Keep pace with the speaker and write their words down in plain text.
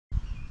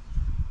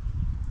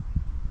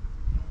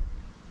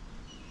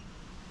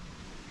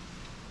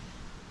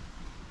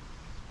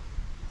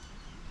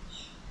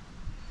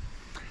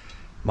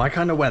My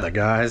kind of weather,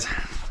 guys.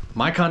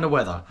 My kind of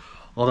weather.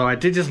 Although I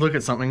did just look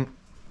at something.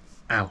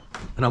 Ow.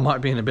 And I might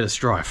be in a bit of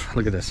strife.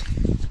 Look at this.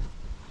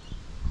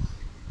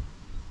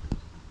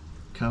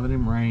 Covered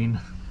in rain.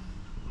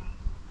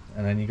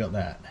 And then you got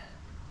that.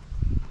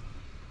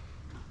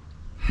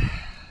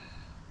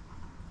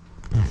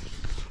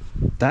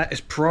 That is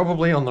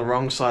probably on the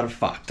wrong side of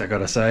fucked, I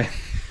gotta say.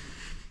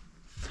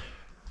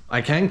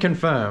 I can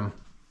confirm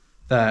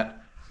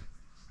that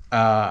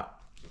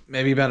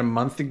maybe about a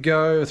month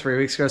ago or 3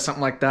 weeks ago,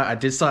 something like that, I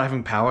did start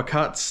having power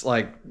cuts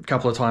like a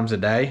couple of times a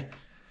day.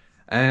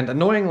 And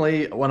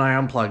annoyingly, when I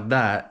unplugged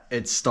that,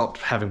 it stopped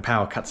having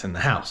power cuts in the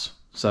house.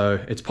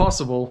 So it's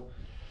possible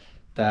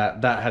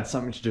that that had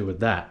something to do with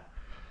that.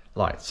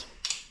 Lights.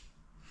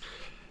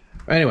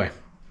 Anyway,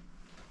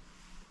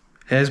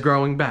 hair's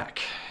growing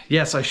back.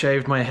 Yes, I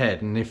shaved my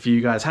head, and if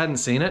you guys hadn't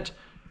seen it,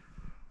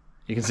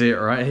 you can see it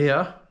right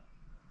here.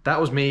 That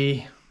was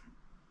me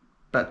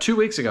about 2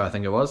 weeks ago, I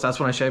think it was. That's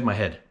when I shaved my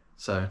head.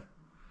 So,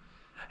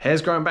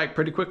 hair's growing back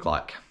pretty quick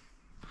like.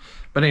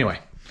 But anyway,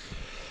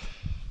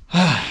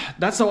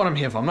 that's not what I'm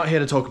here for. I'm not here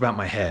to talk about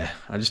my hair.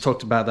 I just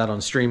talked about that on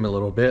stream a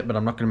little bit, but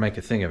I'm not going to make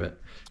a thing of it.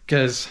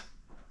 Because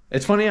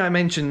it's funny I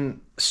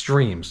mention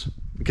streams,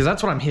 because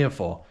that's what I'm here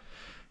for.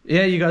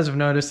 Yeah, you guys have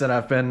noticed that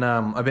I've been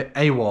a bit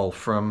AWOL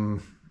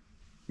from,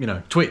 you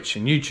know, Twitch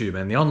and YouTube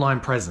and the online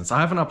presence. I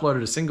haven't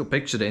uploaded a single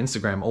picture to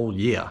Instagram all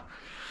year.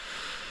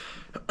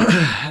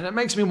 And it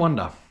makes me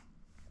wonder.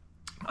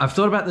 I've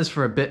thought about this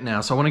for a bit now,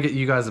 so I want to get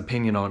you guys'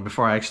 opinion on it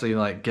before I actually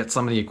like get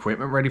some of the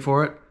equipment ready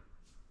for it.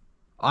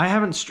 I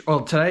haven't,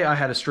 well, today I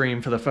had a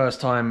stream for the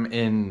first time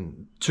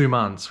in 2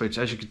 months, which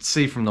as you can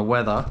see from the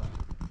weather,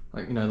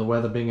 like, you know, the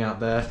weather being out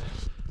there,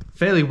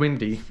 fairly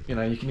windy, you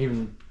know, you can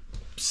even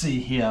see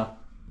here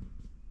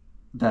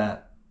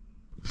that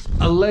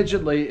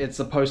allegedly it's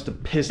supposed to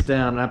piss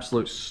down an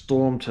absolute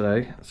storm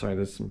today. Sorry,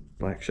 there's some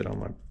black shit on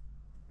my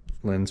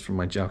lens from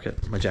my jacket,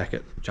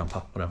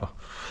 jumper, whatever.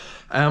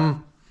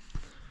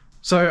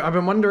 So I've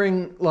been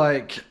wondering,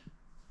 like,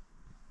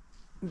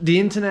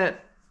 the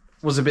internet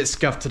was a bit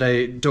scuffed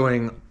today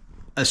doing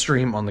a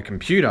stream on the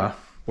computer,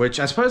 which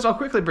I suppose I'll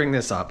quickly bring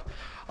this up.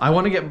 I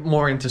want to get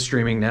more into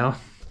streaming now,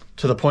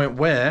 to the point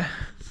where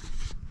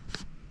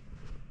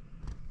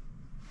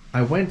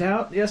I went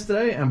out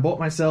yesterday and bought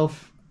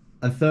myself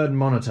a third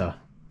monitor,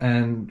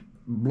 and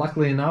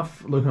luckily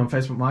enough, looking on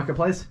Facebook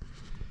Marketplace,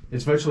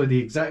 it's virtually the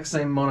exact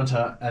same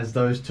monitor as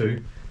those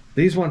two.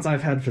 These ones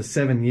I've had for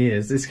 7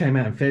 years. This came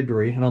out in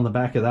February, and on the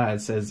back of that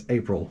it says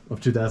April of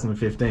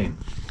 2015.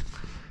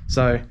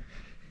 So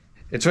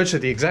it's virtually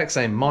the exact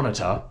same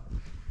monitor.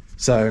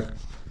 So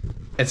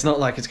it's not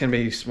like it's going to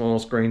be small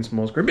screen,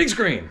 big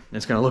screen.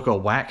 It's going to look all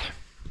whack.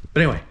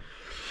 But anyway,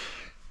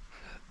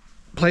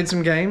 played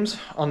some games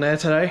on there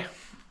today,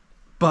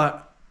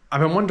 but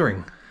I've been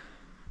wondering.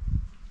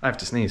 I have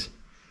to sneeze.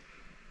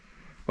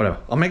 Whatever.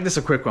 I'll make this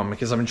a quick one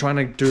because I've been trying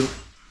to do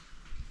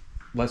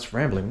less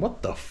rambling.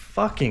 What the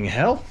fucking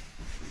hell?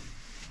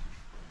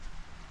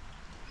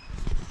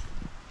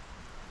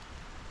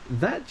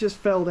 That just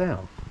fell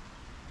down.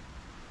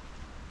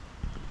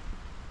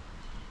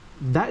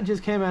 That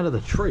just came out of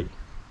the tree.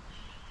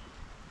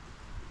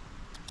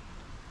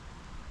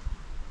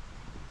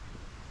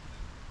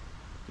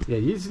 Yeah,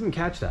 you didn't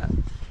catch that.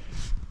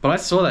 But I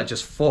saw that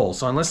just fall,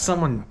 so unless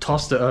someone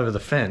tossed it over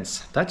the fence,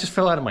 that just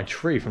fell out of my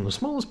tree from the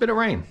smallest bit of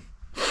rain.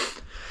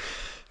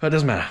 But it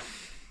doesn't matter.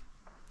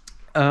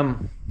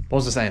 What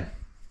was I saying?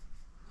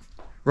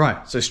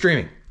 Right, so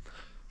streaming.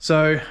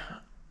 So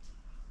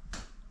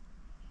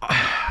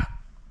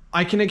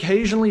I can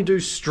occasionally do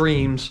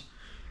streams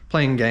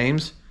playing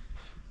games,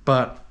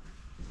 but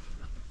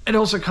it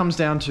also comes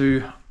down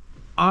to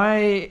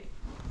I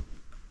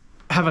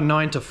have a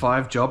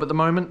 9-to-5 job at the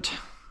moment.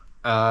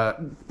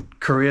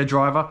 Career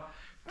driver,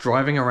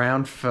 driving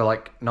around for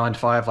like 9 to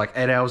 5, like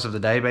 8 hours of the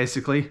day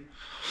basically.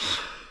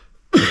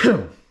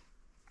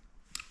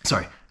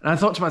 Sorry. And I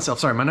thought to myself,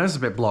 sorry, my nose is a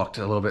bit blocked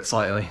a little bit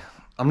slightly.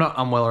 I'm not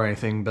unwell or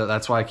anything, but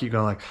that's why I keep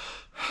going like,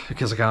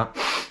 because I can't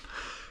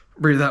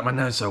breathe out my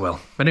nose so well.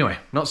 But anyway,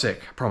 not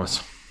sick, I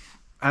promise.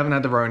 I haven't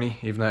had the Roni,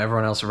 even though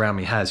everyone else around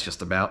me has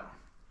just about.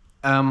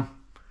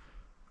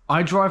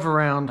 I drive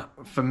around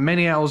for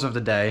many hours of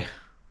the day,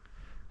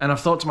 and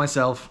I've thought to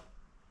myself,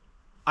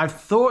 I've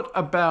thought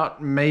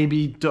about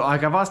maybe,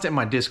 like I've asked it in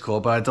my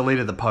Discord, but I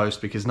deleted the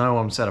post because no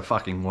one said a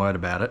fucking word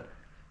about it.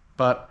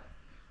 But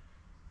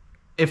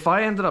if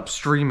I ended up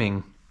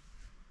streaming,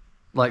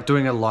 like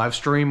doing a live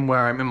stream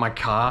where I'm in my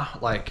car,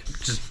 like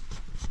just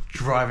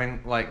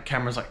driving, like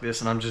cameras like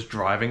this, and I'm just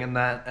driving in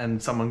that,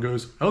 and someone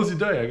goes, how's your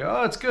day? I go,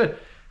 oh, it's good. And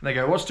they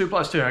go, what's 2 +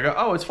 2? And I go,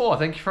 oh, it's 4,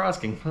 thank you for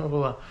asking. Blah, blah,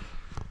 blah.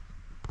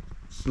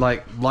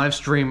 Like live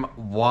stream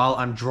while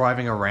I'm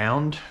driving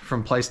around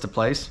from place to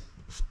place.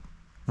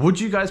 Would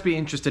you guys be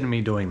interested in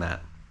me doing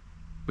that?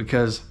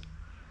 Because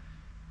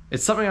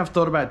it's something I've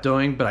thought about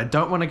doing, but I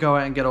don't want to go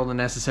out and get all the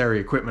necessary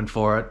equipment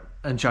for it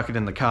and chuck it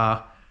in the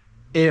car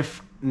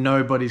if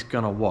nobody's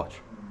gonna watch.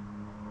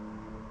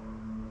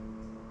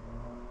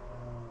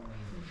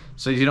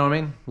 So you know what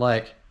I mean?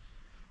 Like,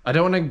 I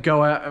don't want to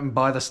go out and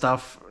buy the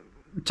stuff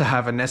to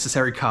have a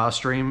necessary car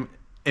stream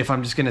if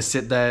I'm just going to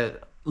sit there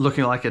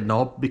looking like a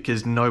knob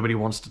because nobody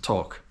wants to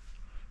talk.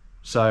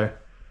 So,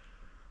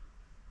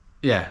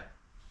 yeah.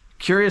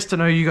 Curious to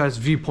know you guys'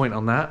 viewpoint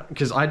on that,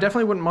 because I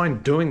definitely wouldn't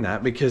mind doing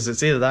that, because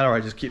it's either that or I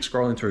just keep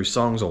scrolling through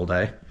songs all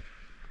day.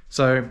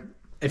 So,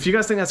 if you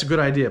guys think that's a good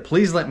idea,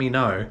 please let me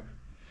know.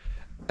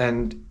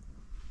 And,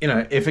 you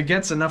know, if it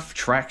gets enough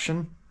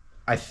traction,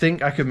 I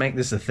think I could make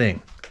this a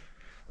thing.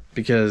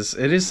 Because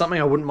it is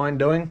something I wouldn't mind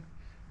doing.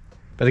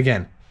 But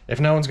again, if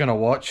no one's going to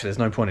watch, there's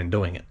no point in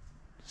doing it.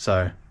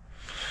 So,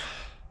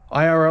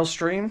 IRL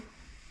stream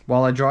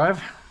while I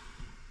drive.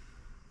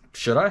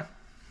 Should I?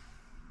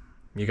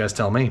 You guys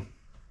tell me.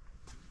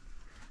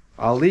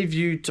 I'll leave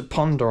you to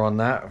ponder on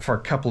that for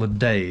a couple of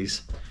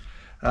days.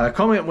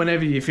 Comment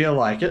whenever you feel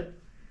like it.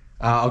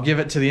 I'll give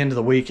it to the end of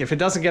the week. If it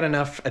doesn't get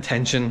enough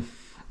attention,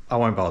 I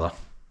won't bother.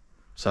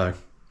 So,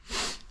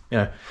 you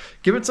know,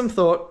 give it some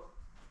thought.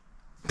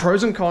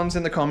 Pros and cons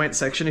in the comment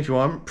section if you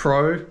want.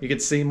 Pro, you get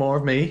to see more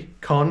of me.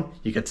 Con,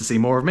 you get to see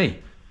more of me.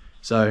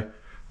 So,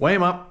 weigh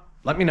them up.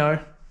 Let me know.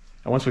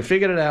 And once we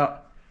figured it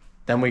out,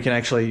 then we can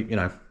actually, you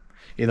know,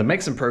 either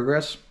make some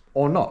progress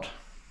or not.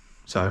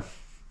 So,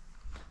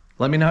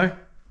 let me know,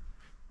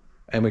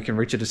 and we can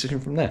reach a decision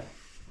from there.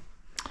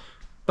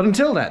 But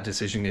until that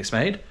decision gets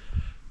made,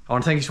 I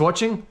want to thank you for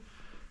watching,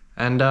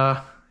 and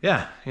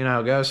yeah, you know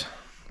how it goes.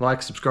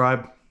 Like,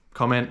 subscribe,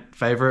 comment,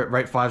 favorite,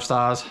 rate 5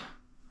 stars.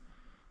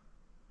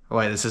 Oh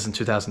wait, this isn't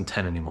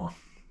 2010 anymore.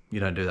 You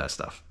don't do that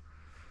stuff.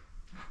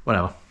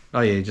 Whatever.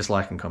 Oh yeah, you just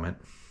like and comment.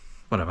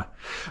 Whatever.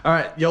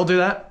 Alright, y'all do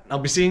that. I'll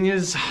be seeing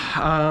yous.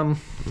 You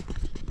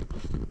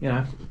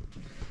know.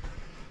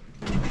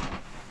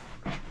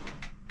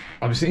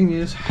 I'll be seeing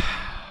yous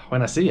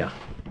when I see ya.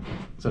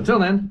 So until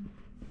then,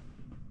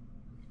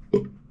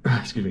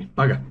 excuse me,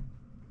 bugger.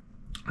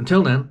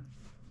 Until then,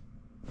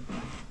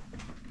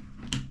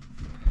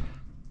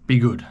 be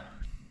good.